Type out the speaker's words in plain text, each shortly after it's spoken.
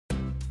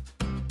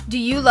Do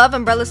you love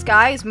Umbrella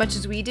Sky as much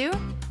as we do?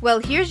 Well,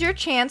 here's your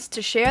chance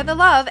to share the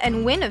love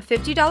and win a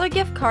 $50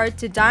 gift card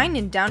to dine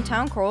in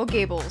downtown Coral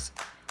Gables.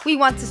 We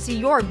want to see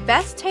your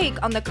best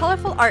take on the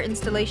colorful art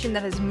installation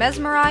that has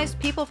mesmerized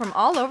people from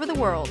all over the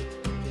world.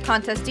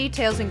 Contest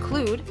details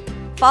include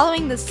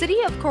following the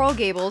City of Coral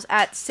Gables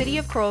at City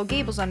of Coral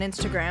Gables on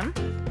Instagram,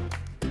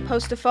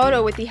 post a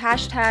photo with the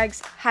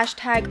hashtags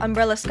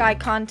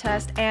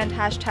 #UmbrellaSkyContest and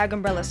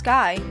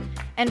 #UmbrellaSky,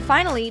 and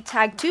finally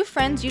tag 2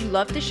 friends you'd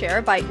love to share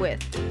a bite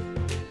with.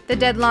 The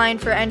deadline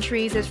for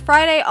entries is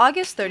Friday,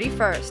 August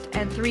 31st,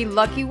 and 3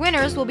 lucky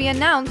winners will be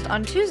announced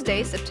on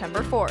Tuesday,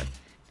 September 4th.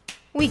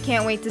 We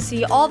can't wait to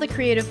see all the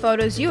creative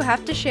photos you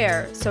have to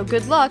share, so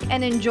good luck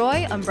and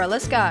enjoy Umbrella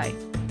Sky.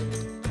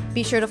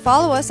 Be sure to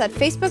follow us at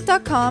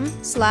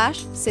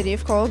facebook.com/City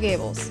of Coral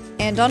Gables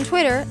and on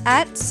Twitter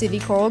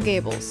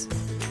 @CityCoralGables.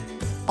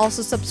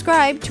 Also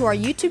subscribe to our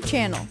YouTube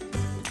channel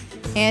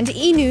and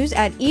e-news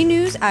at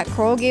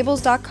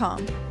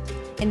enews@coralgables.com.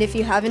 And if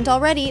you haven't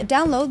already,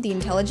 download the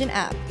Intelligent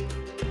app.